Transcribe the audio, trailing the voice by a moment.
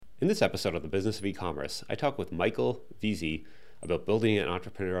In this episode of The Business of E-Commerce, I talk with Michael Veazey about building an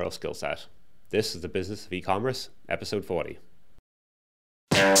entrepreneurial skill set. This is The Business of E-Commerce, episode 40.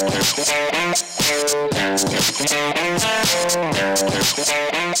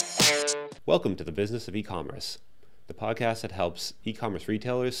 Welcome to The Business of E-Commerce, the podcast that helps e-commerce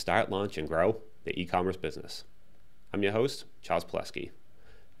retailers start, launch, and grow their e-commerce business. I'm your host, Charles Plesky,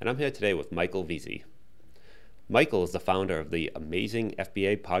 and I'm here today with Michael Veazey. Michael is the founder of the Amazing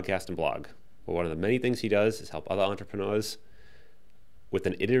FBA podcast and blog, where one of the many things he does is help other entrepreneurs with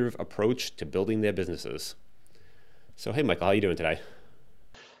an iterative approach to building their businesses. So, hey, Michael, how are you doing today?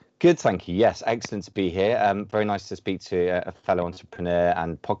 Good, thank you. Yes, excellent to be here. Very nice to speak to a fellow entrepreneur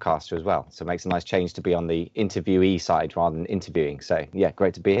and podcaster as well. So it makes a nice change to be on the interviewee side rather than interviewing. So yeah,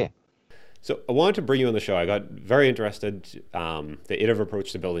 great to be here. So I wanted to bring you on the show. I got very interested, the iterative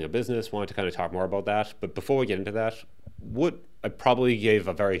approach to building a business, wanted to kind of talk more about that. But before we get into that, I probably gave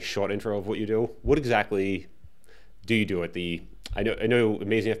a very short intro of what you do. What exactly do you do at I know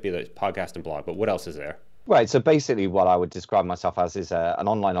Amazing FBA, the podcast and blog, but what else is there? Right. So basically what I would describe myself as is an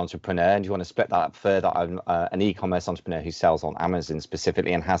online entrepreneur. And you want to split that up further. I'm an e-commerce entrepreneur who sells on Amazon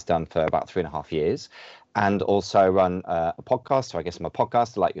specifically and has done for about 3.5 years. And also run a podcast. So I guess I'm a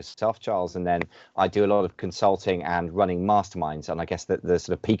podcaster like yourself, Charles. And then I do a lot of consulting and running masterminds. And I guess the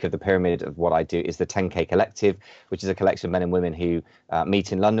sort of peak of the pyramid of what I do is the 10K Collective, which is a collection of men and women who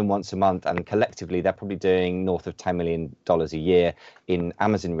meet in London once a month. And collectively, they're probably doing north of $10 million a year in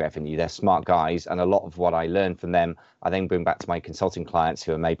Amazon revenue. They're smart guys. And a lot of what I learn from them, I then bring back to my consulting clients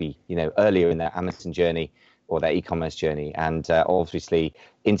who are maybe, earlier in their Amazon journey or their e-commerce journey, and obviously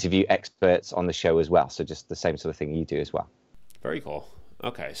interview experts on the show as well. So just the same sort of thing you do as well. Very cool.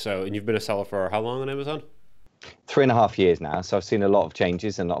 Okay, and you've been a seller for how long on Amazon? 3.5 years now. So I've seen a lot of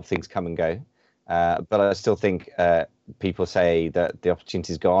changes and a lot of things come and go. But I still think people say that the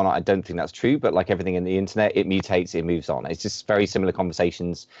opportunity's gone. I don't think that's true, but like everything in the internet, it mutates, it moves on. It's just very similar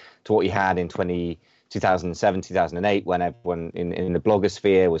conversations to what you had in 2007, 2008, when everyone in the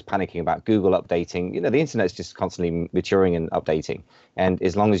blogosphere was panicking about Google updating. The internet's just constantly maturing and updating. And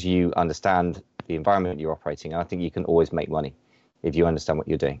as long as you understand the environment you're operating, I think you can always make money if you understand what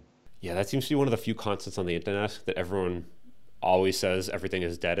you're doing. Yeah, that seems to be one of the few constants on the internet that everyone always says everything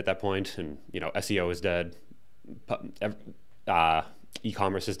is dead at that point. And, SEO is dead,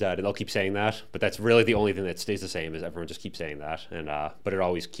 e-commerce is dead, and they'll keep saying that. But that's really the only thing that stays the same is everyone just keeps saying that. And but it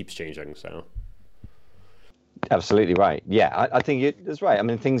always keeps changing, so... Absolutely right. Yeah, I think that's right. I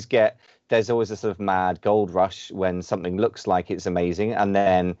mean, there's always a sort of mad gold rush when something looks like it's amazing. And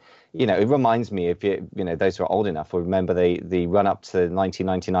then, it reminds me, if those who are old enough will remember the run up to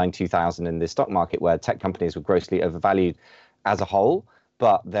 1999, 2000 in the stock market where tech companies were grossly overvalued as a whole.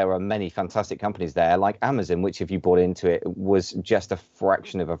 But there are many fantastic companies there like Amazon, which if you bought into it was just a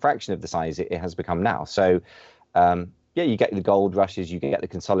fraction of the size it has become now. So, yeah, you get the gold rushes, you get the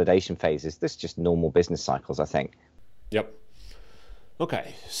consolidation phases. This is just normal business cycles, I think. Yep.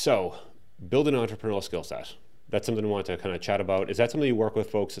 Okay, so build an entrepreneurial skill set. That's something I want to kind of chat about. Is that something you work with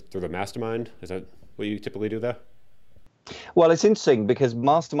folks through the mastermind? Is that what you typically do there? Well, it's interesting because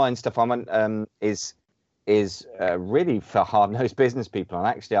mastermind stuff is really for hard-nosed business people. And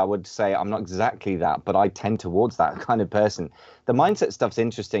actually, I would say I'm not exactly that, but I tend towards that kind of person. The mindset stuff's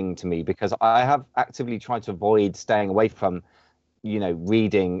interesting to me because I have actively tried to avoid staying away from,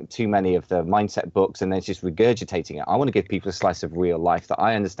 reading too many of the mindset books and then just regurgitating it. I want to give people a slice of real life that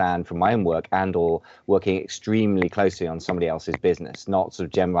I understand from my own work and or working extremely closely on somebody else's business, not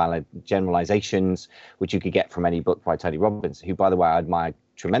sort of generalizations, which you could get from any book by Tony Robbins, who, by the way, I admire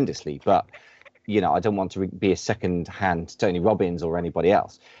tremendously. But I don't want to be a second-hand Tony Robbins or anybody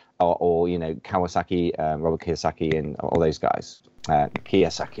else, or Kawasaki, Robert Kiyosaki, and all those guys.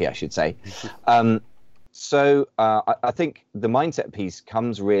 Kiyosaki, I should say. So I think the mindset piece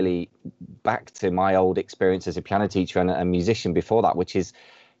comes really back to my old experience as a piano teacher and a musician before that, which is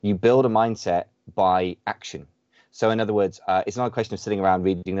you build a mindset by action. So in other words, it's not a question of sitting around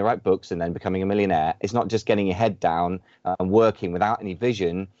reading the right books and then becoming a millionaire. It's not just getting your head down and working without any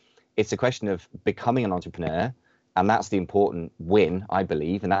vision. It's a question of becoming an entrepreneur, and that's the important win, I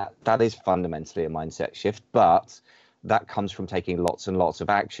believe, and that is fundamentally a mindset shift, but that comes from taking lots and lots of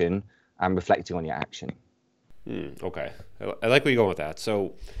action and reflecting on your action. Okay. I like where you're going with that.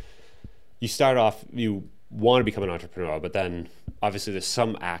 So you start off, you want to become an entrepreneur, but then obviously there's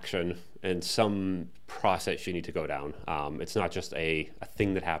some action and some process you need to go down. It's not just a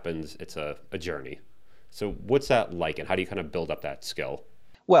thing that happens, it's a journey. So what's that like, and how do you kind of build up that skill?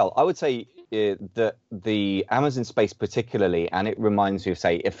 Well, I would say that the Amazon space particularly, and it reminds me of,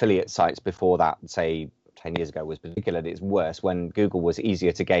 say, affiliate sites before that, say, 10 years ago was particularly at its worst when Google was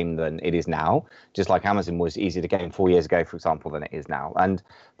easier to game than it is now, just like Amazon was easier to game 4 years ago, for example, than it is now. And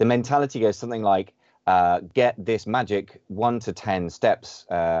the mentality goes something like, get this magic 1 to 10 steps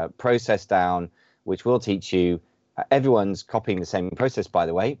process down, which will teach you. Everyone's copying the same process, by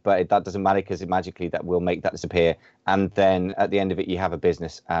the way, but that doesn't matter because magically that will make that disappear. And then at the end of it, you have a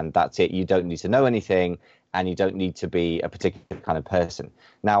business and that's it. You don't need to know anything and you don't need to be a particular kind of person.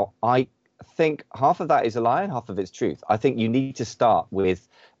 Now, I think half of that is a lie and half of it's truth. I think you need to start with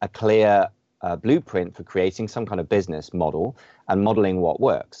a clear blueprint for creating some kind of business model and modeling what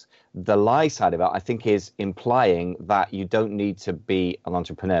works. The lie side of it, I think, is implying that you don't need to be an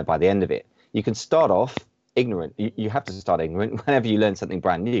entrepreneur by the end of it. You can start off ignorant. You have to start ignorant whenever you learn something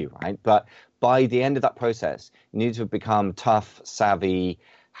brand new, right? But by the end of that process, you need to become tough, savvy,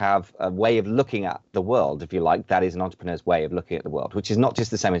 have a way of looking at the world, if you like. That is an entrepreneur's way of looking at the world, which is not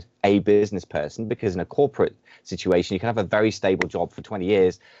just the same as a business person, because in a corporate situation, you can have a very stable job for 20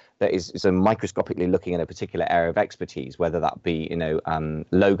 years that is so microscopically looking at a particular area of expertise, whether that be,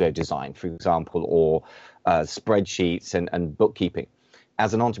 logo design, for example, or spreadsheets and bookkeeping.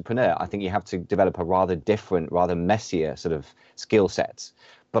 As an entrepreneur, I think you have to develop a rather different, rather messier sort of skill sets.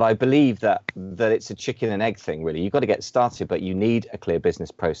 But I believe that it's a chicken and egg thing, really. You've got to get started, but you need a clear business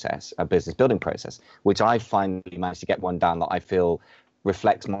process, a business building process, which I finally managed to get one down that I feel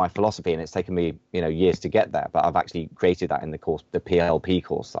reflects my philosophy. And it's taken me, years to get there. But I've actually created that in the course, the PLP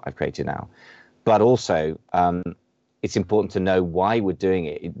course that I've created now. But also, it's important to know why we're doing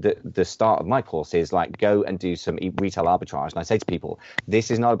it. The start of my course is like, go and do some retail arbitrage. And I say to people,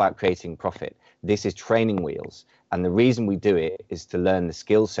 this is not about creating profit. This is training wheels. And the reason we do it is to learn the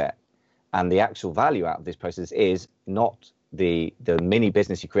skill set. And the actual value out of this process is not the mini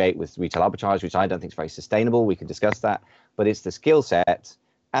business you create with retail arbitrage, which I don't think is very sustainable. We can discuss that. But it's the skill set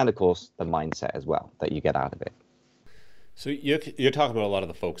and, of course, the mindset as well that you get out of it. So you're talking about a lot of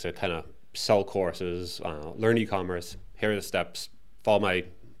the folks that kind of sell courses, learn e-commerce, here are the steps, follow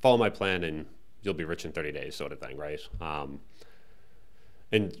my plan and you'll be rich in 30 days sort of thing, right?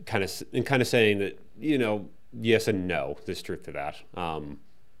 And kind of saying that, yes and no, there's truth to that.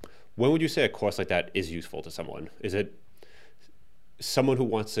 When would you say a course like that is useful to someone? Is it someone who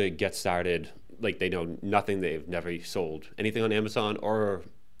wants to get started, like they know nothing, they've never sold anything on Amazon, or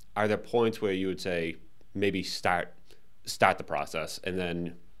are there points where you would say maybe start the process and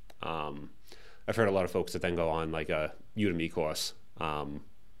then I've heard a lot of folks that then go on like a Udemy course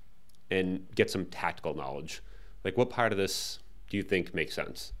and get some tactical knowledge. Like what part of this do you think makes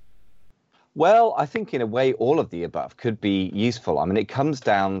sense? Well, I think in a way, all of the above could be useful. I mean, it comes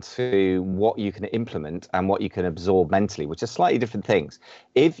down to what you can implement and what you can absorb mentally, which are slightly different things.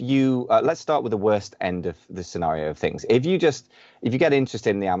 If you, let's start with the worst end of the scenario of things. If you get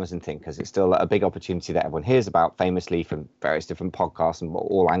interested in the Amazon thing, because it's still a big opportunity that everyone hears about famously from various different podcasts and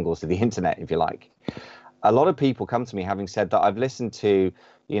all angles of the internet, if you like. A lot of people come to me having said that I've listened to,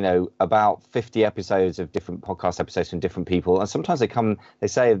 about 50 episodes of different podcast episodes from different people. And sometimes they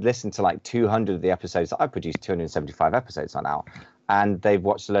say they've listened to like 200 of the episodes that I produced 275 episodes on now. And they've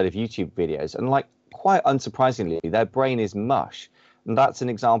watched a load of YouTube videos. And like, quite unsurprisingly, their brain is mush. And that's an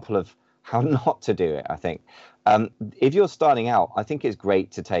example of how not to do it, I think. If you're starting out, I think it's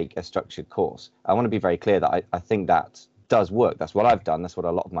great to take a structured course. I want to be very clear that I think that does work. That's what I've done. That's what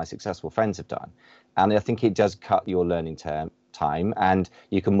a lot of my successful friends have done. And I think it does cut your learning time and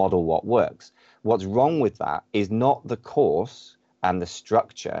you can model what works. What's wrong with that is not the course and the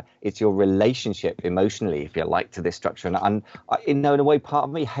structure, it's your relationship emotionally, if you like, to this structure. And in a way, part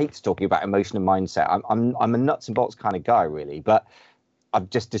of me hates talking about emotion and mindset. I'm a nuts and bolts kind of guy, really, but I've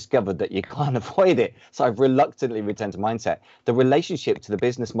just discovered that you can't avoid it. So I've reluctantly returned to mindset. The relationship to the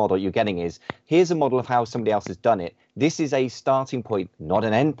business model you're getting is, here's a model of how somebody else has done it. This is a starting point, not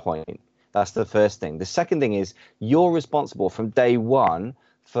an end point. That's the first thing. The second thing is you're responsible from day one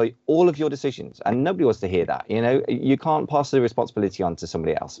for all of your decisions. And nobody wants to hear that. You can't pass the responsibility on to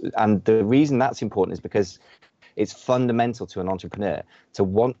somebody else. And the reason that's important is because it's fundamental to an entrepreneur to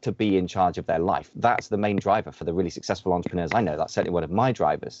want to be in charge of their life. That's the main driver for the really successful entrepreneurs I know. That's certainly one of my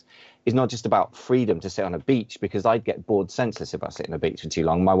drivers. It's not just about freedom to sit on a beach, because I'd get bored senseless if I sit on a beach for too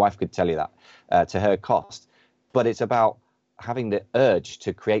long. My wife could tell you that to her cost. But it's about having the urge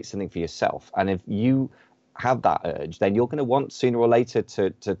to create something for yourself. And if you have that urge, then you're going to want sooner or later to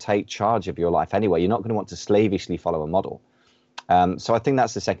take charge of your life anyway. You're not going to want to slavishly follow a model. So I think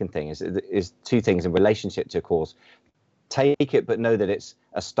that's the second thing is two things in relationship to a course. Take it, but know that it's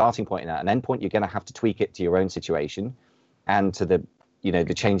a starting point and an end point. You're going to have to tweak it to your own situation and to the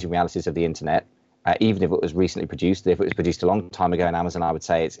changing realities of the internet. even if it was recently produced. If it was produced a long time ago in Amazon, I would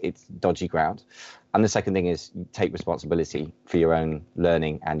say it's dodgy ground. And the second thing is take responsibility for your own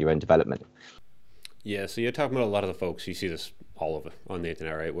learning and your own development. Yeah, so you're talking about a lot of the folks, you see this all over on the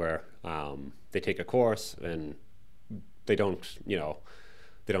internet, right, where they take a course and they don't,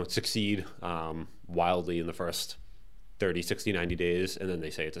 they don't succeed wildly in the first 30, 60, 90 days, and then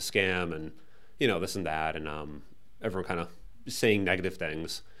they say it's a scam and, this and that, and everyone kind of saying negative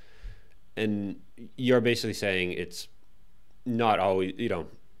things. And you're basically saying it's not always,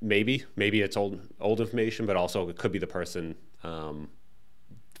 maybe it's old information, but also it could be the person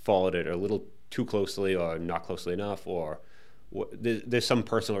followed it a little too closely or not closely enough, or there's some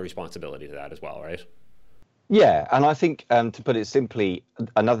personal responsibility to that as well, right? Yeah, and I think to put it simply,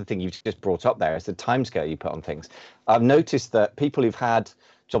 another thing you've just brought up there is the timescale you put on things. I've noticed that people who've had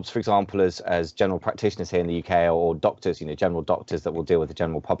jobs, for example, as general practitioners here in the UK, or doctors, general doctors that will deal with the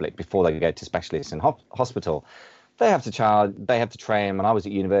general public before they go to specialists in hospital, they have to train. When I was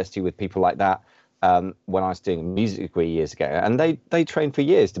at university with people like that, when I was doing a music degree years ago, and they train for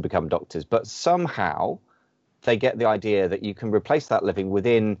years to become doctors, but somehow they get the idea that you can replace that living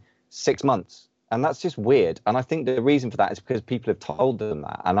within 6 months. And that's just weird. And I think the reason for that is because people have told them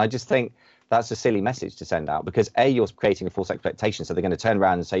that. And I just think that's a silly message to send out, because A, you're creating a false expectation. So they're going to turn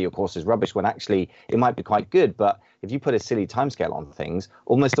around and say your course is rubbish when actually it might be quite good. But if you put a silly timescale on things,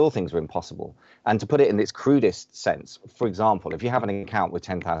 almost all things are impossible. And to put it in its crudest sense, for example, if you have an account with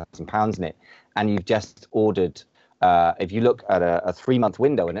 £10,000 in it and you've just ordered, if you look at a 3-month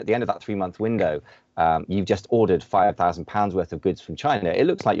window, and at the end of that 3-month window, you've just ordered £5,000 worth of goods from China, it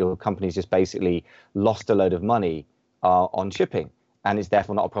looks like your company's just basically lost a load of money on shipping, and is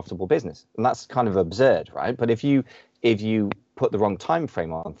therefore not a profitable business. And that's kind of absurd, right? But if you put the wrong time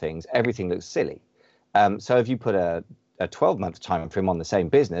frame on things, everything looks silly. So if you put a 12-month time frame on the same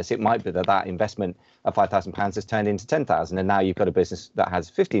business, it might be that investment of £5,000 has turned into 10,000, and now you've got a business that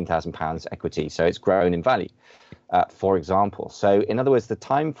has £15,000 equity, so it's grown in value, for example. So in other words, the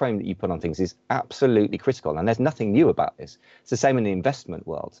time frame that you put on things is absolutely critical, and there's nothing new about this. It's the same in the investment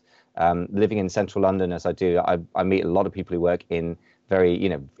world. Living in central London as I do, I meet a lot of people who work in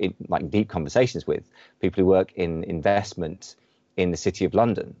very, like deep conversations with people who work in investment in the City of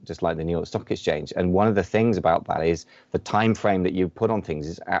London, just like the New York Stock Exchange. And one of the things about that is the time frame that you put on things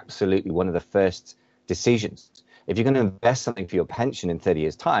is absolutely one of the first decisions. If you're going to invest something for your pension in 30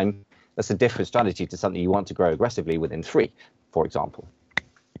 years' time, that's a different strategy to something you want to grow aggressively within 3, for example.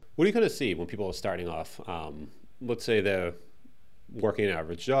 What are you going to see when people are starting off? Let's say they're working an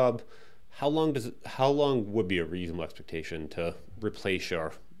average job. How long would be a reasonable expectation to replace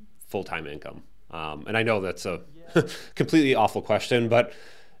your full-time income? And I know that's a completely awful question, but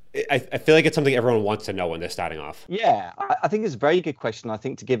I feel like it's something everyone wants to know when they're starting off. Yeah, I think it's a very good question. I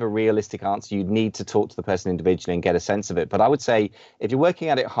think to give a realistic answer, you need to talk to the person individually and get a sense of it. But I would say if you're working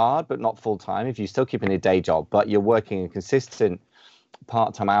at it hard, but not full time, if you're still keeping a day job, but you're working a consistent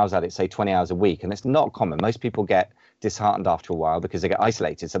part-time hours at it, say 20 hours a week, and it's not common. Most people get disheartened after a while because they get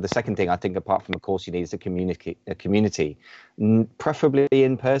isolated. So the second thing I think, apart from a course, you need is a community, preferably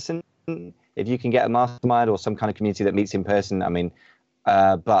in person. If you can get a mastermind or some kind of community that meets in person, I mean,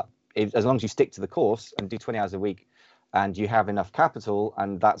 but as long as you stick to the course and do 20 hours a week and you have enough capital,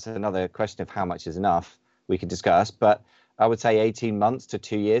 and that's another question of how much is enough, we could discuss. But I would say 18 months to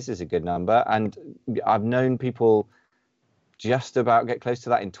 2 years is a good number. And I've known people just about get close to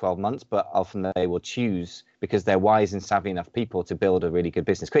that in 12 months, but often they will choose, because they're wise and savvy enough people to build a really good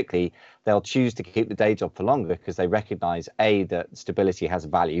business quickly, they'll choose to keep the day job for longer because they recognize, A, that stability has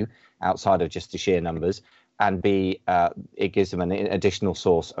value outside of just the sheer numbers, and B, it gives them an additional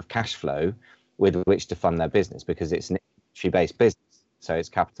source of cash flow with which to fund their business, because it's an industry-based business, so it's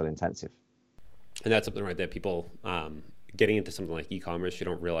capital intensive. And that's something right there. People getting into something like e-commerce, you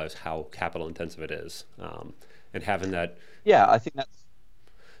don't realize how capital intensive it is. And having that, yeah, I think that's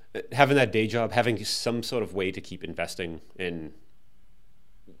having that day job, having some sort of way to keep investing in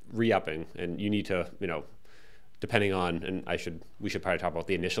re-upping, and you need to, depending on, and we should probably talk about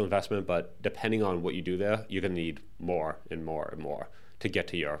the initial investment, but depending on what you do there, you're going to need more and more and more to get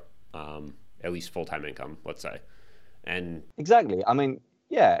to your at least full-time income, let's say. And exactly. I mean,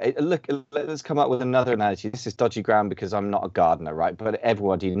 yeah, look, let's come up with another analogy. This is dodgy ground because I'm not a gardener, right? But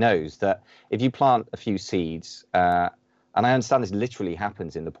everybody knows that if you plant a few seeds, and I understand this literally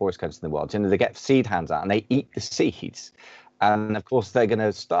happens in the poorest countries in the world, they get seed hands out and they eat the seeds. And of course, they're going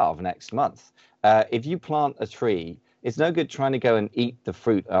to starve next month. If you plant a tree, it's no good trying to go and eat the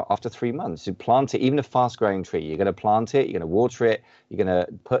fruit after 3 months. You plant it, even a fast-growing tree, you're going to plant it, you're going to water it, you're going to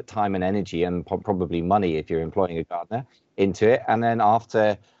put time and energy and probably money if you're employing a gardener into it. And then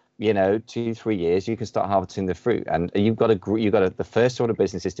after 2-3 years, you can start harvesting the fruit. And the first order of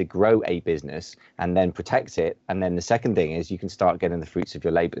business is to grow a business and then protect it. And then the second thing is you can start getting the fruits of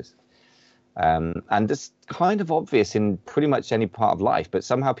your labors. And it's kind of obvious in pretty much any part of life, but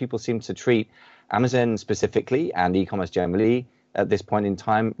somehow people seem to treat Amazon specifically and e-commerce generally at this point in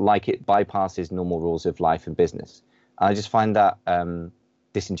time like it bypasses normal rules of life and business. I just find that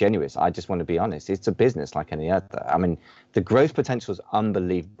disingenuous. I just want to be honest. It's a business like any other. I mean, the growth potential is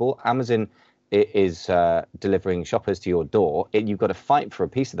unbelievable. Amazon is delivering shoppers to your door. You've got to fight for a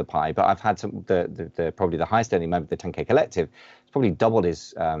piece of the pie. But I've had probably the highest earning member of the 10K Collective. It's probably doubled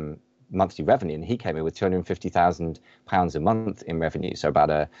his monthly revenue, and he came in with £250,000 a month in revenue. So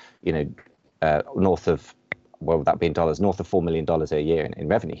about north of, what would that be in dollars? North of $4 million a year in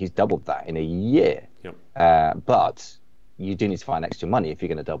revenue. He's doubled that in a year. Yep. But you do need to find extra money if you're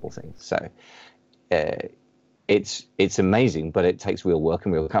going to double things. So it's amazing, but it takes real work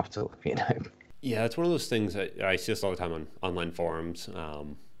and real capital, Yeah, it's one of those things that I see this all the time on online forums.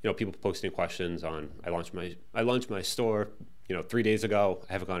 People posting questions on, I launched my store, 3 days ago.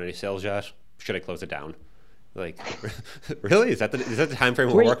 I haven't gotten any sales yet. Should I close it down? Like, really? Is that the time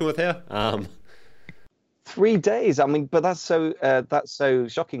frame we're working with here? 3 days. I mean, but that's so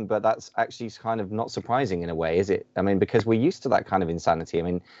shocking. But that's actually kind of not surprising in a way, is it? I mean, because we're used to that kind of insanity. I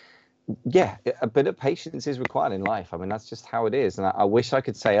mean, yeah, a bit of patience is required in life. I mean, that's just how it is. And I wish I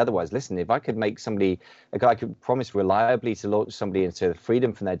could say otherwise. Listen, if I could make I could promise reliably to launch somebody into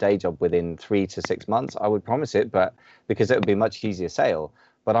freedom from their day job within 3 to 6 months, I would promise it. But because it would be a much easier sale.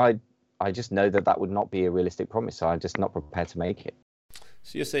 But I just know that would not be a realistic promise. So I'm just not prepared to make it.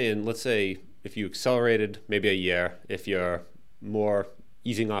 So you're saying, let's say if you accelerated maybe a year, if you're more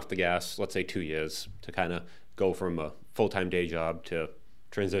easing off the gas, let's say 2 years, to kind of go from a full-time day job to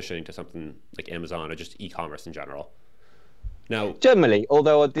transitioning to something like Amazon or just e-commerce in general. Now, generally,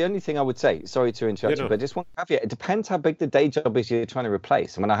 although the only thing I would say, sorry to interrupt you, but just one caveat, it depends how big the day job is you're trying to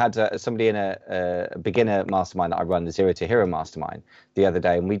replace. I mean, I had somebody in a beginner mastermind that I run, the Zero to Hero mastermind, the other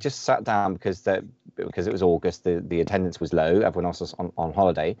day, and we just sat down because it was August, the attendance was low, everyone else was on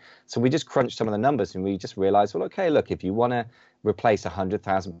holiday. So we just crunched some of the numbers and we just realized, well, okay, look, if you want to replace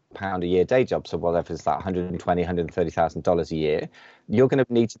 £100,000 a year day job, so whatever it's like $120,000, $130,000 a year, you're going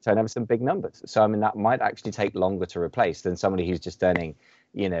to need to turn over some big numbers. So I mean, that might actually take longer to replace than somebody who's just earning,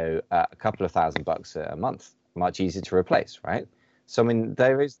 a couple of $1,000 a month. Much easier to replace, right? So I mean,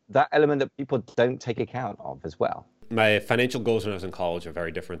 there is that element that people don't take account of as well. My financial goals when I was in college are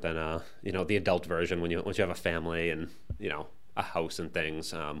very different than the adult version once you have a family and a house and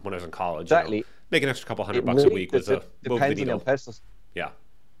things. When I was in college, exactly. Make an extra couple $100 a week was a depends on your personal. Yeah.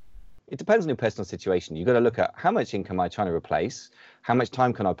 It depends on your personal situation. You've got to look at how much income am I trying to replace, how much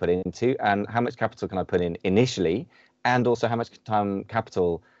time can I put into, and how much capital can I put in initially, and also how much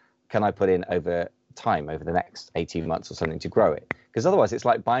capital can I put in over time, over the next 18 months or something, to grow it. Because otherwise it's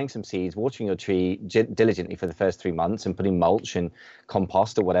like buying some seeds, watering your tree diligently for the first 3 months and putting mulch and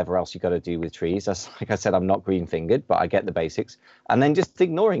compost or whatever else you've got to do with trees. That's, like I said, I'm not green fingered, but I get the basics. And then just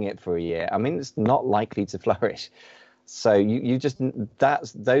ignoring it for a year. I mean, it's not likely to flourish. So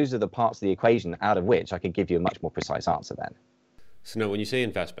those are the parts of the equation out of which I could give you a much more precise answer then. So now when you say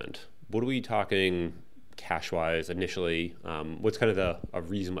investment, what are we talking cash-wise initially? What's kind of a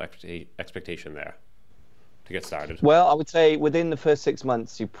reasonable expectation there to get started? Well, I would say within the first 6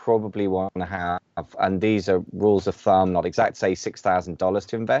 months, you probably want to have, and these are rules of thumb, not exact, say $6,000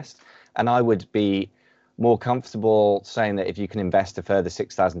 to invest. And I would be more comfortable saying that if you can invest a further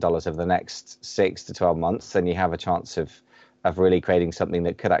 $6,000 over the next 6 to 12 months, then you have a chance of really creating something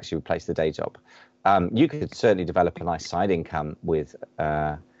that could actually replace the day job. You could certainly develop a nice side income with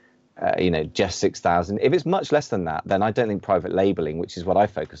just 6,000. If it's much less than that, then I don't think private labeling, which is what I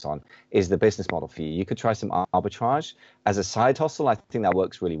focus on, is the business model for you. You could try some arbitrage as a side hustle. I think that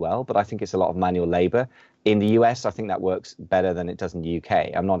works really well, but I think it's a lot of manual labor. In the US, I think that works better than it does in the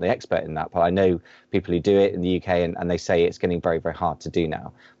UK. I'm not an expert in that, but I know people who do it in the UK, and they say it's getting very, very hard to do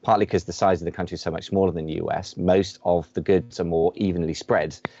now, partly because the size of the country is so much smaller than the US. Most of the goods are more evenly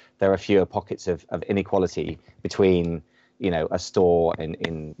spread. There are fewer pockets of inequality between a store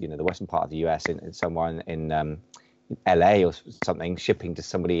in the western part of the US, in somewhere in LA or something, shipping to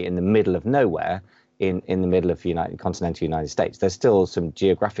somebody in the middle of nowhere in the middle of continental United States. There's still some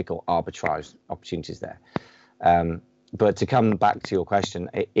geographical arbitrage opportunities there. But to come back to your question,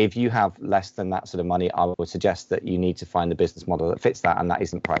 if you have less than that sort of money, I would suggest that you need to find the business model that fits that, and that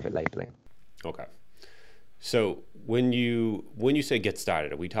isn't private labeling. Okay. So when you say get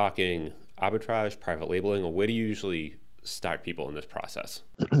started, are we talking arbitrage, private labeling, or where do you usually start people in this process?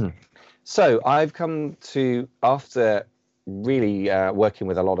 So I've come to, after really working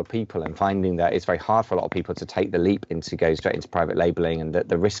with a lot of people and finding that it's very hard for a lot of people to take the leap into go straight into private labeling, and that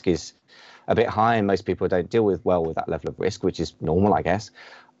the risk is a bit high, and most people don't deal with that level of risk, which is normal, I guess.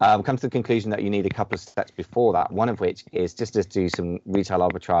 Come to the conclusion that you need a couple of steps before that, one of which is just to do some retail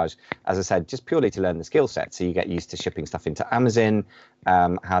arbitrage, as I said, just purely to learn the skill set. So you get used to shipping stuff into Amazon,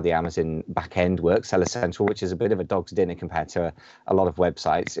 how the Amazon backend works, Seller Central, which is a bit of a dog's dinner compared to a lot of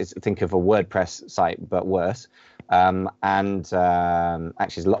websites. Think of a WordPress site, but worse. Actually, it's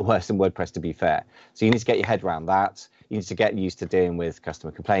a lot worse than WordPress, to be fair. So you need to get your head around that. You need to get used to dealing with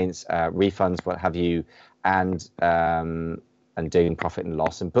customer complaints, refunds, what have you, and doing profit and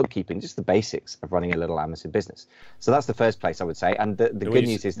loss and bookkeeping, just the basics of running a little Amazon business. So that's the first place I would say. And the good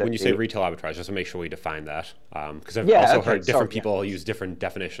news is that when you say retail arbitrage, just to make sure we define that, because I've also heard different people use different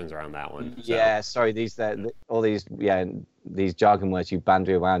definitions around that one. So. Yeah, sorry, these jargon words you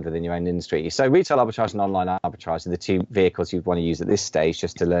bandy around within your own industry. So retail arbitrage and online arbitrage are the two vehicles you'd want to use at this stage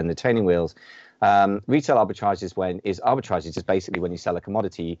just to learn the training wheels. Retail arbitrage is just basically when you sell a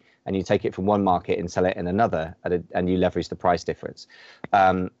commodity and you take it from one market and sell it in another, and you leverage the price difference.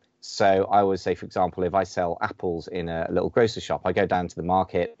 So I always say, for example, if I sell apples in a little grocery shop, I go down to the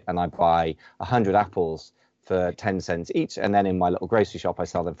market and I buy 100 apples for 10 cents each, and then in my little grocery shop I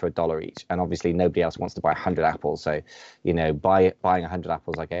sell them for $1 each. And obviously nobody else wants to buy 100 apples, so buying 100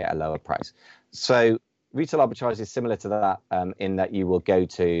 apples I get a lower price. So retail arbitrage is similar to that, in that you will go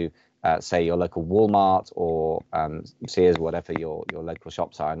to say your local Walmart or Sears, whatever your local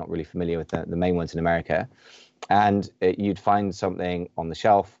shops are. I'm not really familiar with the main ones in America. And you'd find something on the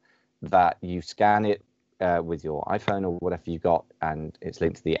shelf that you scan it with your iPhone or whatever you've got, and it's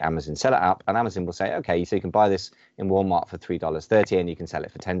linked to the Amazon Seller app. And Amazon will say, okay, so you can buy this in Walmart for $3.30 and you can sell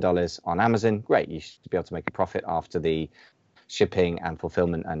it for $10 on Amazon. Great, you should be able to make a profit after the shipping and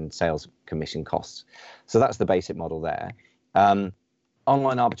fulfillment and sales commission costs. So that's the basic model there.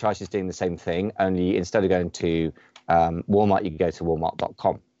 Online arbitrage is doing the same thing, only instead of going to Walmart, you can go to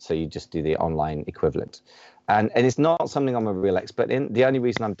walmart.com. So you just do the online equivalent. And it's not something I'm a real expert in. The only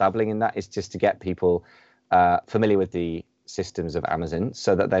reason I'm dabbling in that is just to get people familiar with the systems of Amazon,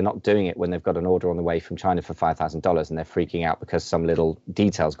 so that they're not doing it when they've got an order on the way from China for $5,000 and they're freaking out because some little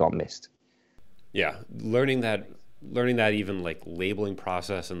details got missed. Yeah, learning that even like labeling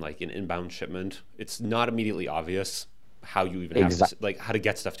process and like an inbound shipment, it's not immediately obvious how you even have to, like how to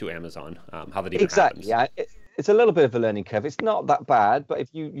get stuff to Amazon, how that even happens. Yeah, it's a little bit of a learning curve. It's not that bad, but if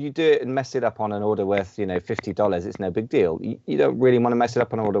you do it and mess it up on an order worth $50, it's no big deal. You don't really want to mess it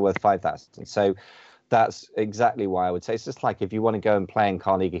up on an order worth $5,000. So that's exactly why I would say it's just like if you want to go and play in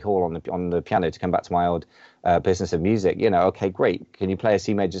Carnegie Hall on the piano, to come back to my old business of music. Okay, great. Can you play a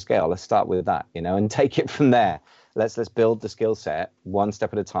C major scale? Let's start with that, and take it from there. Let's build the skill set one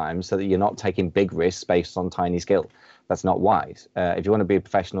step at a time, so that you're not taking big risks based on tiny skill. That's not wise. If you want to be a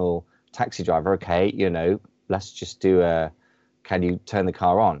professional taxi driver, okay, let's just do can you turn the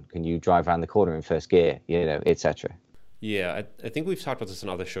car on? Can you drive around the corner in first gear? Etc. Yeah, I think we've talked about this in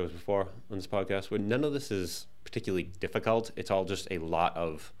other shows before on this podcast, where none of this is particularly difficult. It's all just a lot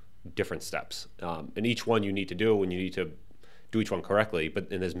of different steps. And each one you need to do, and you need to do each one correctly,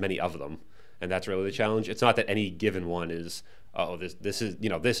 and there's many of them. And that's really the challenge. It's not that any given one is, this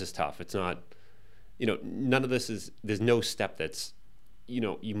is tough. It's not, none of this is, there's no step that's,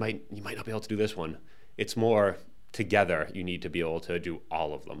 you might not be able to do this one. It's more together you need to be able to do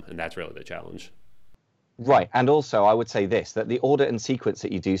all of them. And that's really the challenge. Right. And also I would say this, that the order and sequence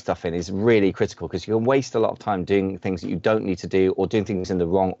that you do stuff in is really critical, because you can waste a lot of time doing things that you don't need to do, or doing things in the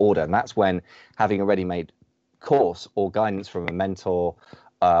wrong order. And that's when having a ready-made course or guidance from a mentor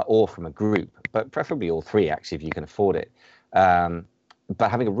or from a group, but preferably all three, actually, if you can afford it. But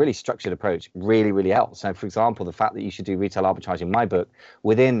having a really structured approach really, really helps. So, for example, the fact that you should do retail arbitrage in my book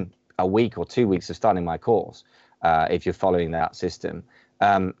within a week or 2 weeks of starting my course, if you're following that system,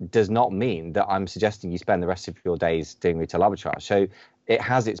 does not mean that I'm suggesting you spend the rest of your days doing retail arbitrage. So it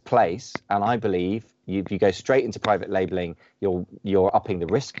has its place, and I believe if you go straight into private labeling, you're upping the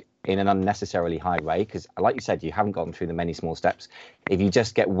risk in an unnecessarily high way, because like you said, you haven't gone through the many small steps. If you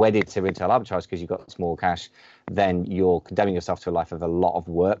just get wedded to retail arbitrage because you've got small cash, then you're condemning yourself to a life of a lot of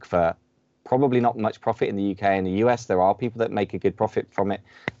work for probably not much profit. In the UK and the US, there are people that make a good profit from it,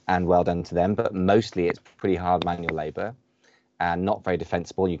 and well done to them, but mostly it's pretty hard manual labor and not very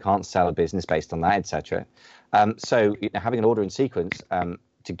defensible. You can't sell a business based on that, etc. So having an order and sequence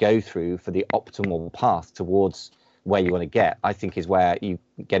to go through for the optimal path towards where you want to get, I think, is where you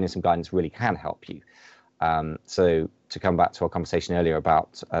getting some guidance really can help you. So to come back to our conversation earlier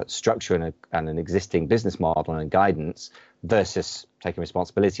about structure and an existing business model and guidance versus taking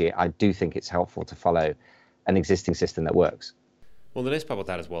responsibility, I do think it's helpful to follow an existing system that works. Well, the nice part about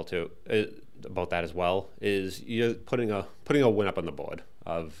that as well too, is you're putting a win up on the board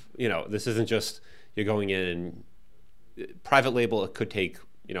of, this isn't just you're going in and private label. It could take,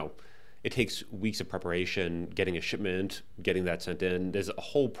 it takes weeks of preparation, getting a shipment, getting that sent in. There's a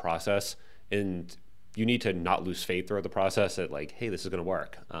whole process, and you need to not lose faith throughout the process that like, hey, this is going to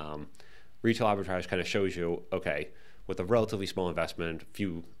work. Retail arbitrage kind of shows you, okay, with a relatively small investment,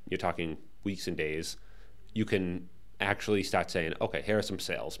 you're talking weeks and days, you can actually start saying, okay, here are some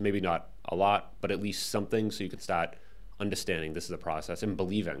sales. Maybe not a lot, but at least something, so you can start understanding this is a process and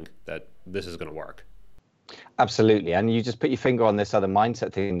believing that this is going to work. Absolutely. And you just put your finger on this other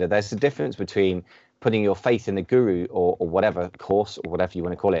mindset thing, that there's a difference between putting your faith in the guru or whatever course or whatever you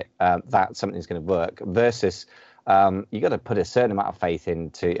want to call it, that something's going to work, versus you got to put a certain amount of faith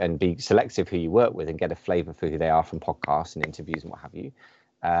into and be selective who you work with and get a flavor for who they are from podcasts and interviews and what have you,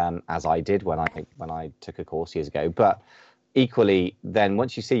 as I did when I took a course years ago. But equally, then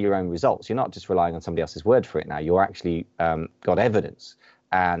once you see your own results, you're not just relying on somebody else's word for it now. You're actually got evidence.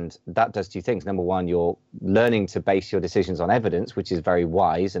 And that does two things. Number one, you're learning to base your decisions on evidence, which is very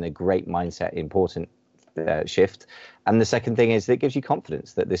wise and a great mindset, important shift. And the second thing is that it gives you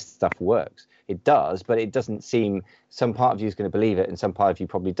confidence that this stuff works. It does, but it doesn't seem, some part of you is going to believe it and some part of you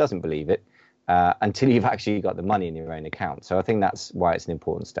probably doesn't believe it until you've actually got the money in your own account. So I think that's why it's an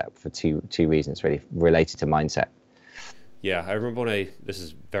important step for two reasons really related to mindset. Yeah, I remember this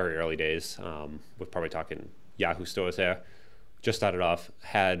is very early days, we're probably talking Yahoo stores there. Just started off,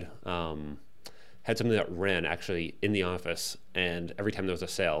 had something that ran actually in the office, and every time there was a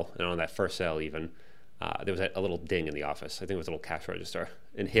sale, and on that first sale even, there was a little ding in the office. I think it was a little cash register.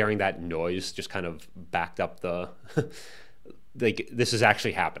 And hearing that noise just kind of backed up the, like, this is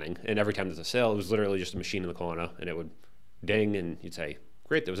actually happening. And every time there's a sale, it was literally just a machine in the corner, and it would ding, and you'd say,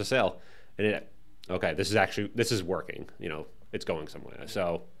 great, there was a sale. And okay, this is working, it's going somewhere.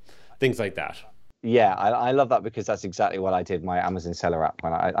 So things like that. Yeah, I love that, because that's exactly what I did my Amazon seller app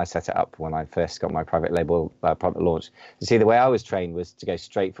when I set it up when I first got my private label product launch. You see, the way I was trained was to go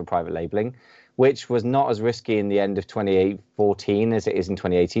straight for private labeling, which was not as risky in the end of 2014 as it is in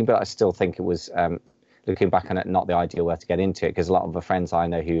 2018, but I still think it was, looking back on it, not the ideal way to get into it, because a lot of the friends I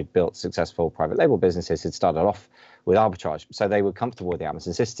know who had built successful private label businesses had started off with arbitrage. So they were comfortable with the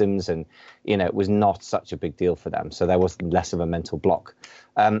Amazon systems, and, it was not such a big deal for them. So there was less of a mental block.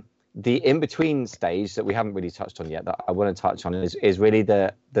 The in-between stage that we haven't really touched on yet that I want to touch on is really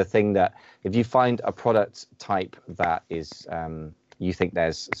the thing that if you find a product type that is you think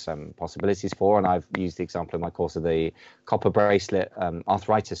there's some possibilities for, and I've used the example in my course of the copper bracelet,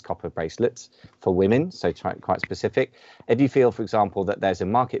 arthritis copper bracelets for women, so quite specific. If you feel, for example, that there's a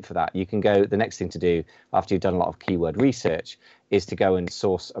market for that, you can go, the next thing to do after you've done a lot of keyword research is to go and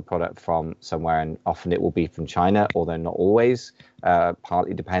source a product from somewhere, and often it will be from China, although not always.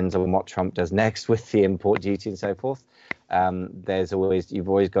 Partly depends on what Trump does next with the import duty and so forth. You've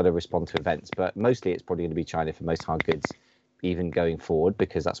always got to respond to events, but mostly it's probably going to be China for most hard goods, even going forward,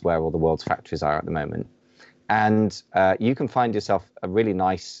 because that's where all the world's factories are at the moment. And you can find yourself a really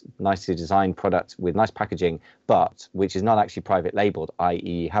nicely designed product with nice packaging, but which is not actually private labeled, i.e.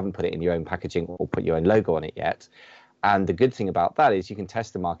 you haven't put it in your own packaging or put your own logo on it yet. And the good thing about that is you can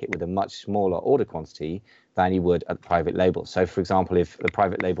test the market with a much smaller order quantity than you would at the private label. So, for example, if the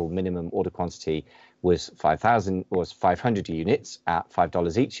private label minimum order quantity was 500 units at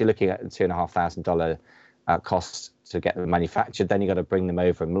 $5 each, you're looking at a $2,500 cost to get them manufactured. Then you've got to bring them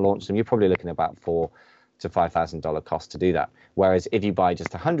over and launch them. You're probably looking at about $4,000 to $5,000 cost to do that. Whereas if you buy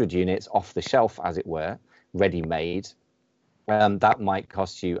just 100 units off the shelf, as it were, ready-made, that might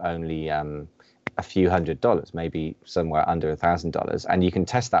cost you only a few $100s, maybe somewhere under $1,000, and you can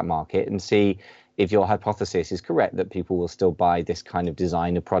test that market and see if your hypothesis is correct that people will still buy this kind of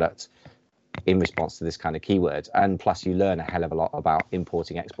designer product in response to this kind of keyword. And plus, you learn a hell of a lot about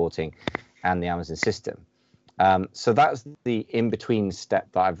importing, exporting, and the Amazon system. So that's the in-between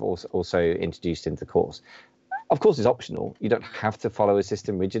step that I've also introduced into the course. Of course, it's optional. You don't have to follow a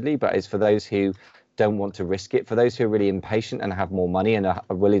system rigidly, but it's for those who don't want to risk it. For those who are really impatient and have more money and are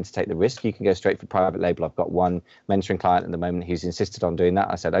willing to take the risk, you can go straight for private label. I've got one mentoring client at the moment who's insisted on doing that.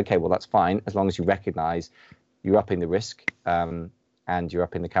 I said, okay, well, that's fine, as long as you recognize you're upping the risk and you're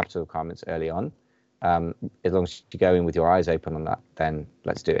upping the capital requirements early on. As long as you go in with your eyes open on that, then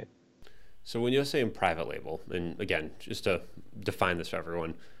let's do it. So when you're saying private label, and again, just to define this for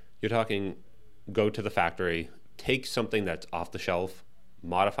everyone, you're talking go to the factory, take something that's off the shelf,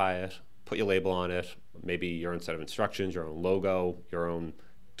 modify it, put your label on it, maybe your own set of instructions, your own logo, your own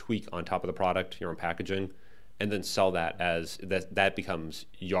tweak on top of the product, your own packaging, and then sell that as that becomes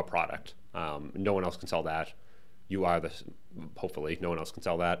your product. No one else can sell that. You are hopefully no one else can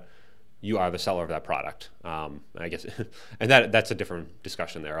sell that. You are the seller of that product. I guess, and that's a different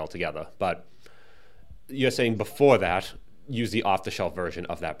discussion there altogether. But you're saying before that, use the off-the-shelf version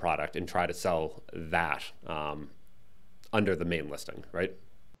of that product and try to sell that under the main listing, right?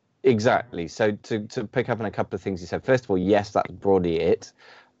 Exactly. So to pick up on a couple of things you said, first of all, yes, that's broadly it.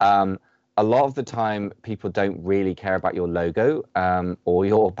 A lot of the time, people don't really care about your logo or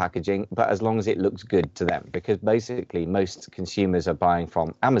your packaging, but as long as it looks good to them, because basically most consumers are buying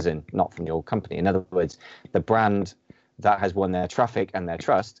from Amazon, not from your company. In other words, the brand that has won their traffic and their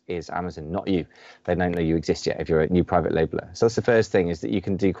trust is Amazon, not you. They don't know you exist yet if you're a new private labeler. So that's the first thing, is that you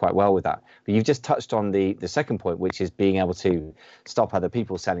can do quite well with that. But you've just touched on the second point, which is being able to stop other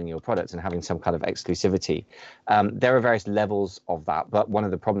people selling your products and having some kind of exclusivity. There are various levels of that, but one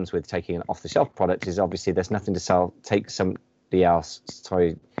of the problems with taking an off-the-shelf product is obviously there's nothing to sell,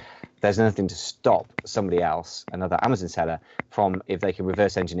 there's nothing to stop somebody else, another Amazon seller, from, if they can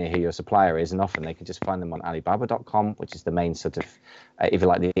reverse engineer who your supplier is, and often they can just find them on Alibaba.com, which is the main sort of, if you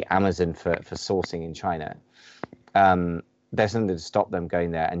like, the Amazon for sourcing in China. There's nothing to stop them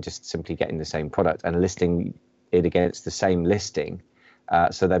going there and just simply getting the same product and listing it against the same listing.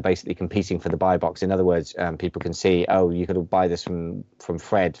 So they're basically competing for the buy box. In other words, people can see, oh, you could buy this from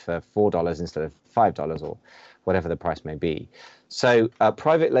Fred for $4 instead of $5 or whatever the price may be. So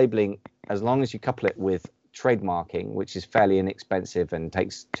private labeling, as long as you couple it with trademarking, which is fairly inexpensive and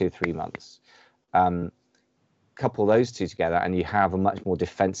takes 2-3 months, couple those two together and you have a much more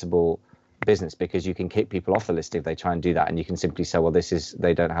defensible business, because you can kick people off the list if they try and do that. And you can simply say, well,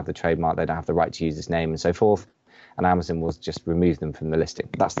 they don't have the trademark, they don't have the right to use this name and so forth. And Amazon will just remove them from the listing.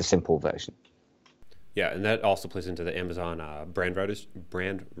 That's the simple version. Yeah, and that also plays into the Amazon brand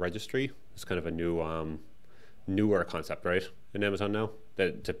registry. It's kind of a newer concept, right, in Amazon now,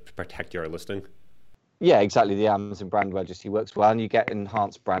 that to protect your listing. Yeah, exactly. The Amazon brand registry works well, and you get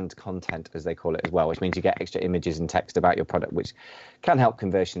enhanced brand content, as they call it, as well, which means you get extra images and text about your product, which can help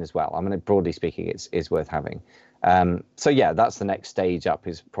conversion as well. I mean, broadly speaking, it's worth having. So yeah, that's the next stage up,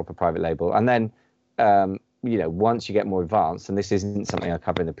 is proper private label. And then once you get more advanced, and this isn't something I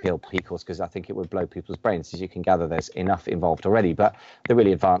cover in the PLP course because I think it would blow people's brains, as you can gather, there's enough involved already, but the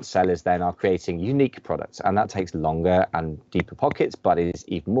really advanced sellers then are creating unique products, and that takes longer and deeper pockets, but it is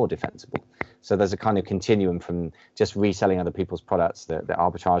even more defensible. So there's a kind of continuum from just reselling other people's products, the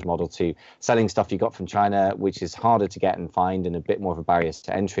arbitrage model, to selling stuff you got from China, which is harder to get and find and a bit more of a barrier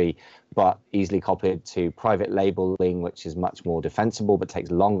to entry, but easily copied, to private labeling, which is much more defensible but takes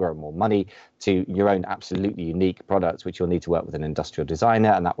longer and more money, to your own absolutely unique products, which you'll need to work with an industrial designer,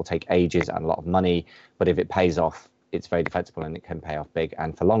 and that will take ages and a lot of money. But if it pays off, it's very defensible and it can pay off big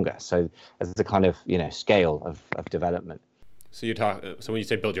and for longer. So as a kind of scale of development. So so when you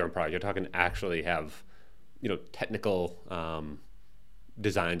say build your own product, you're talking actually have technical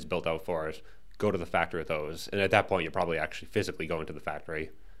designs built out for it. Go to the factory with those, and at that point, you're probably actually physically going to the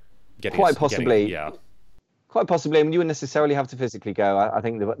factory. Quite possibly. Quite possibly. I mean, you wouldn't necessarily have to physically go. I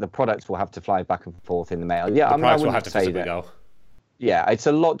think the products will have to fly back and forth in the mail. Yeah, products will have to physically go. Yeah, it's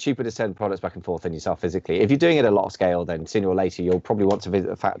a lot cheaper to send products back and forth than yourself physically. If you're doing it at a lot of scale, then sooner or later you'll probably want to visit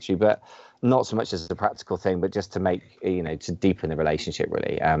the factory, but not so much as a practical thing, but just to make, to deepen the relationship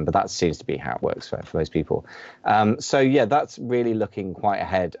really. But that seems to be how it works for most people. So yeah, that's really looking quite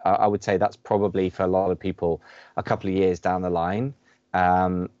ahead. I would say that's probably for a lot of people a couple of years down the line.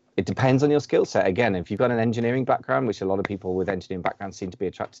 It depends on your skill set. Again, if you've got an engineering background, which a lot of people with engineering backgrounds seem to be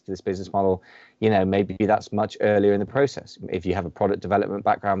attracted to this business model, maybe that's much earlier in the process. If you have a product development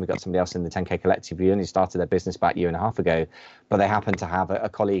background, we've got somebody else in the 10K Collective who only started their business about a year and a half ago, but they happen to have a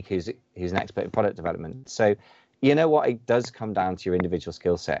colleague who's an expert in product development. So, you know what? It does come down to your individual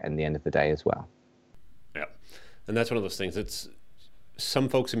skill set in the end of the day as well. Yeah, and that's one of those things. Some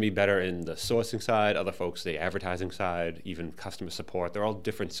folks can be better in the sourcing side, other folks the advertising side, even customer support. They're all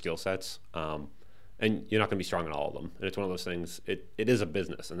different skill sets, and you're not going to be strong in all of them. And it's one of those things, it is a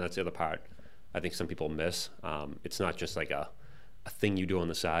business, and that's the other part I think some people miss. It's not just like a thing you do on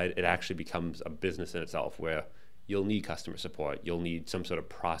the side. It actually becomes a business in itself, where you'll need customer support. You'll need some sort of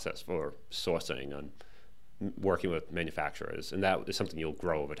process for sourcing and working with manufacturers, and that is something you'll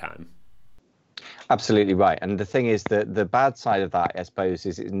grow over time. Absolutely right. And the thing is that the bad side of that, I suppose,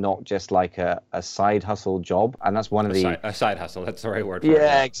 is it's not just like a side hustle job. And that's one of a side hustle. That's the right word for it.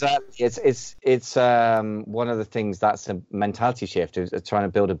 Yeah, exactly. It's one of the things that's a mentality shift of trying to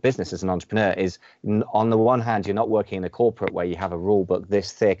build a business as an entrepreneur is, on the one hand, you're not working in a corporate where you have a rule book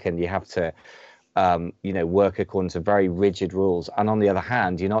this thick and you have to work according to very rigid rules. And on the other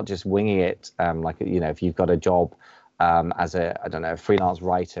hand, you're not just winging it if you've got a job as I don't know, a freelance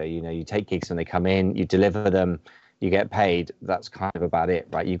writer. You take gigs when they come in, you deliver them, you get paid. That's kind of about it,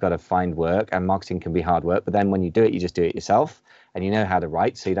 right? You've got to find work, and marketing can be hard work. But then when you do it, you just do it yourself, and you know how to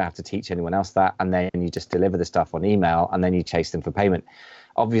write, so you don't have to teach anyone else that. And then you just deliver the stuff on email, and then you chase them for payment.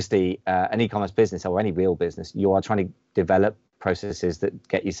 Obviously, an e-commerce business or any real business, you are trying to develop processes that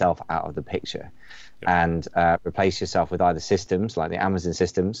get yourself out of the picture, and replace yourself with either systems like the Amazon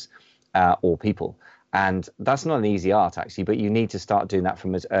systems or people. And that's not an easy art, actually, but you need to start doing that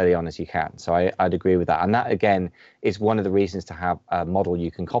from as early on as you can. So I'd agree with that. And that, again, is one of the reasons to have a model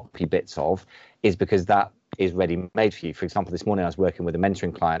you can copy bits of, is because that is ready made for you. For example, this morning I was working with a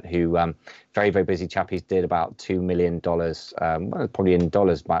mentoring client who, very, very busy chap. He did about $2 million, well, probably in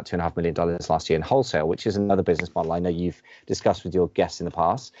dollars, about $2.5 million last year in wholesale, which is another business model I know you've discussed with your guests in the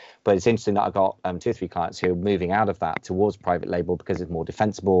past. But it's interesting that I got 2 or 3 clients who are moving out of that towards private label because it's more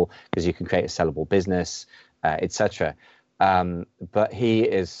defensible, because you can create a sellable business, etc. But he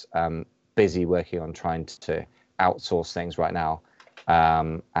is busy working on trying to outsource things right now.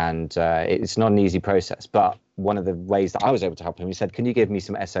 And it's not an easy process, but one of the ways that I was able to help him, he said, can you give me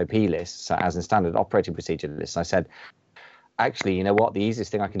some SOP lists, as in standard operating procedure lists? And I said, actually, you know what, the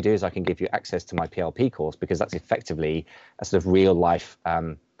easiest thing I can do is I can give you access to my PLP course, because that's effectively a sort of real life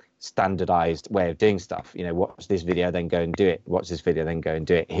standardized way of doing stuff. Watch this video, then go and do it. Watch this video, then go and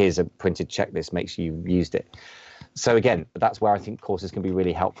do it. Here's a printed checklist, make sure you've used it. So again, that's where I think courses can be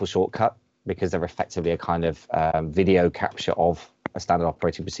really helpful shortcut, because they're effectively a kind of video capture of a standard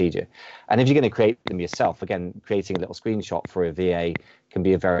operating procedure. And if you're going to create them yourself, again, creating a little screenshot for a VA can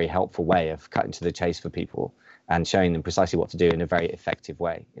be a very helpful way of cutting to the chase for people and showing them precisely what to do in a very effective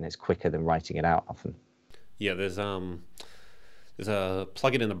way. And it's quicker than writing it out often. Yeah, there's a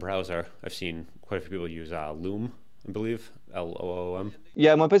plugin in the browser. I've seen quite a few people use Loom, I believe, Loom.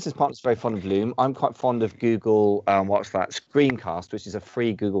 Yeah, my business partner's very fond of Loom. I'm quite fond of Google, Screencast, which is a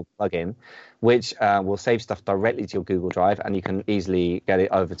free Google plugin, which will save stuff directly to your Google Drive, and you can easily get it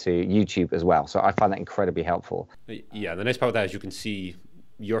over to YouTube as well. So I find that incredibly helpful. Yeah, the nice part of that is you can see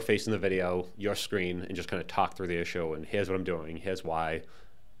your face in the video, your screen, and just kind of talk through the issue, and here's what I'm doing, here's why,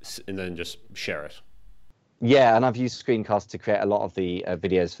 and then just share it. Yeah, and I've used Screencast to create a lot of the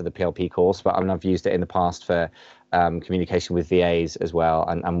videos for the PLP course, but I've used it in the past for communication with VAs as well,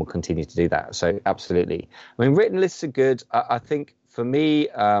 and will continue to do that. So absolutely. I mean, written lists are good. I think for me,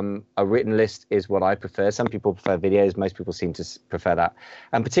 a written list is what I prefer. Some people prefer videos. Most people seem to prefer that.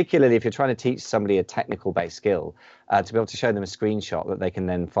 And particularly if you're trying to teach somebody a technical-based skill, to be able to show them a screenshot that they can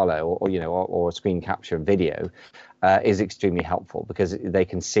then follow, or a screen capture video, is extremely helpful, because they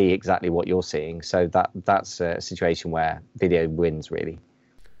can see exactly what you're seeing. So that's a situation where video wins, really.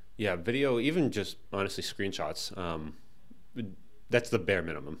 Yeah, video, even just honestly screenshots, that's the bare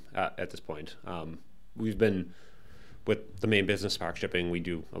minimum at this point. We've been, with the main business, Spark Shipping, we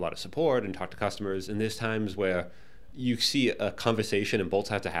do a lot of support and talk to customers, and there's times where you see a conversation and both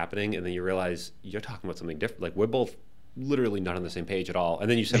sides are happening, and then you realize you're talking about something different. Like, we're both literally not on the same page at all.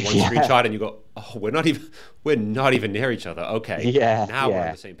 And then you send one screenshot and you go, oh, we're not even near each other. Okay. Now we're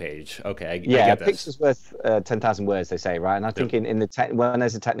on the same page. Okay. I get this. Picture's worth 10,000 words, they say, right? And I think in the when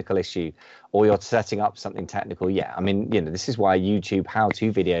there's a technical issue, or you're setting up something technical, I mean, this is why YouTube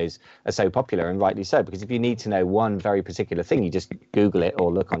how-to videos are so popular, and rightly so, because if you need to know one very particular thing, you just Google it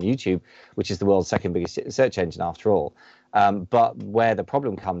or look on YouTube, which is the world's second biggest search engine after all. But where the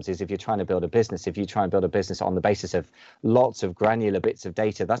problem comes is if you're trying to build a business, on the basis of lots of granular bits of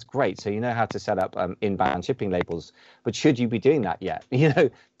data, that's great. So you know how to set up inbound shipping labels. But should you be doing that yet?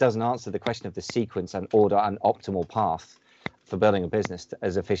 Doesn't answer the question of the sequence and order and optimal path for building a business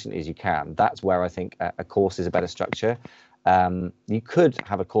as efficiently as you can. That's where I think a course is a better structure. You could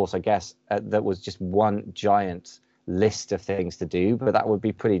have a course, I guess, that was just one giant list of things to do, but that would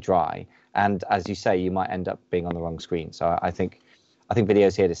be pretty dry. And as you say, you might end up being on the wrong screen. So I think video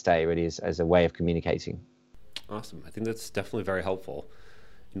is here to stay, really, as a way of communicating. Awesome. I think that's definitely very helpful.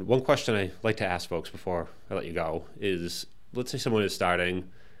 And one question I like to ask folks before I let you go is, let's say someone is starting,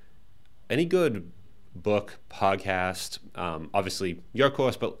 any good book, podcast, obviously your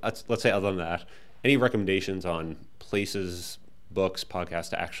course, but let's say other than that, any recommendations on places, books, podcasts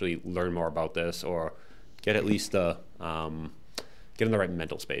to actually learn more about this, or get at least get in the right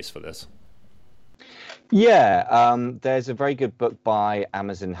mental space for this? Yeah, there's a very good book by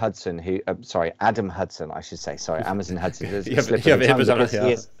Amazon Hudson, Adam Hudson, I should say. Sorry, Amazon Hudson.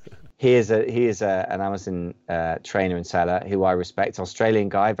 He is an Amazon trainer and seller who I respect. Australian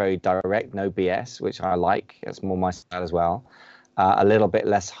guy, very direct, no BS, which I like. It's more my style as well. A little bit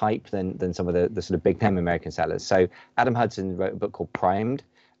less hype than some of the sort of big name American sellers. So Adam Hudson wrote a book called Primed.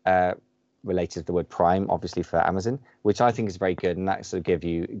 related to the word Prime, obviously for Amazon, which I think is very good, and that sort of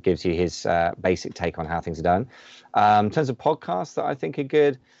gives you his basic take on how things are done. In terms of podcasts that I think are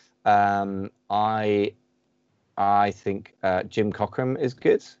good, I think Jim Cockrum is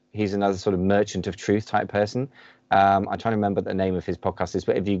good. He's another sort of merchant of truth type person. I'm trying to remember what the name of his podcast is,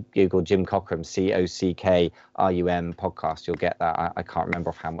 but if you Google Jim Cockrum, Cockrum podcast, you'll get that. I can't remember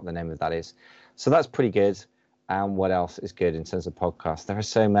offhand what the name of that is. So that's pretty good. And what else is good in terms of podcasts? There are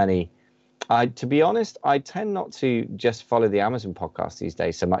so many. To be honest, I tend not to just follow the Amazon podcast these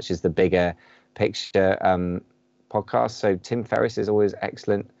days so much as the bigger picture podcast. So Tim Ferriss is always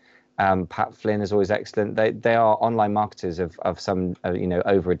excellent. Pat Flynn is always excellent. They are online marketers of some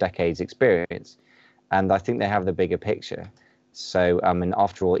over a decade's experience, and I think they have the bigger picture. So and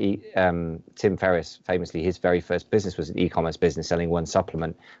after all, Tim Ferriss famously, his very first business was an e-commerce business selling one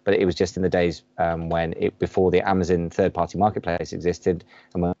supplement, but it was just in the days before the Amazon third-party marketplace existed,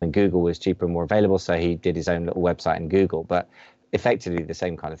 and when Google was cheaper and more available. So he did his own little website in Google, but effectively the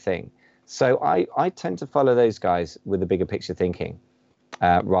same kind of thing. So I tend to follow those guys with the bigger picture thinking.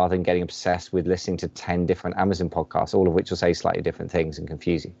 Rather than getting obsessed with listening to 10 different Amazon podcasts, all of which will say slightly different things and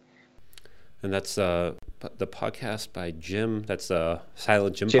confuse you. And that's the podcast by Jim. That's the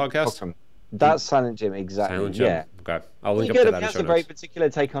Silent Jim podcast? Cockrum. That's Silent Jim, exactly. Silent Jim. Yeah. Okay. I'll link up to that in the show notes. He has a very particular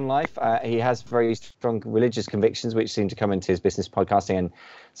take on life. He has very strong religious convictions, which seem to come into his business podcasting. And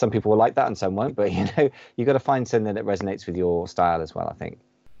some people will like that and some won't. But, you've got to find something that resonates with your style as well, I think.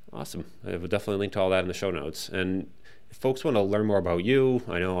 Awesome. I will definitely link to all that in the show notes. And if folks want to learn more about you,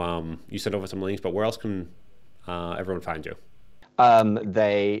 I know you sent over some links, but where else can everyone find you?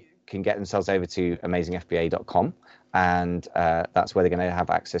 They can get themselves over to amazingfba.com, and that's where they're going to have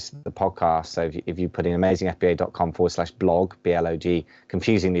access to the podcast. So if you put in amazingfba.com/blog, blog,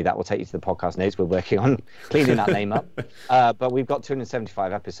 confusingly, that will take you to the podcast notes. We're working on cleaning that name up. But we've got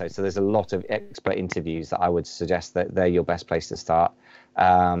 275 episodes, so there's a lot of expert interviews that I would suggest that they're your best place to start.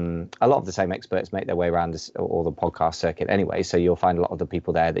 A lot of the same experts make their way around all the podcast circuit anyway, so you'll find a lot of the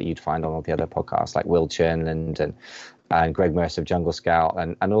people there that you'd find on all the other podcasts, like Will Chernland and Greg Mercer of Jungle Scout,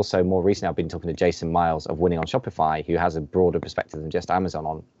 and also more recently I've been talking to Jason Miles of Winning on Shopify, who has a broader perspective than just Amazon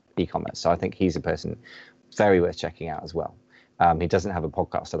on e-commerce. So I think he's a person very worth checking out as well. He doesn't have a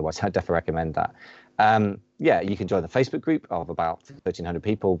podcast, otherwise I'd definitely recommend that. You can join the Facebook group of about 1,300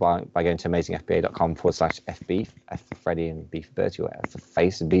 people by going to amazingfba.com/FB, F for Freddie and B for Bertie, or F for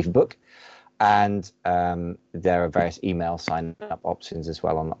Face and B for Book. And there are various email sign-up options as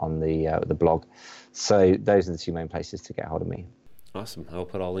well on the blog. So those are the two main places to get hold of me. Awesome. I'll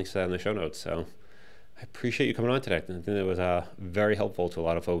put all links to that in the show notes. So I appreciate you coming on today. I think it was very helpful to a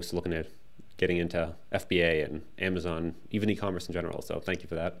lot of folks looking at getting into FBA and Amazon, even e-commerce in general. So thank you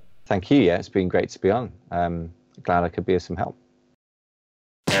for that. Thank you. Yeah, it's been great to be on. Glad I could be of some help.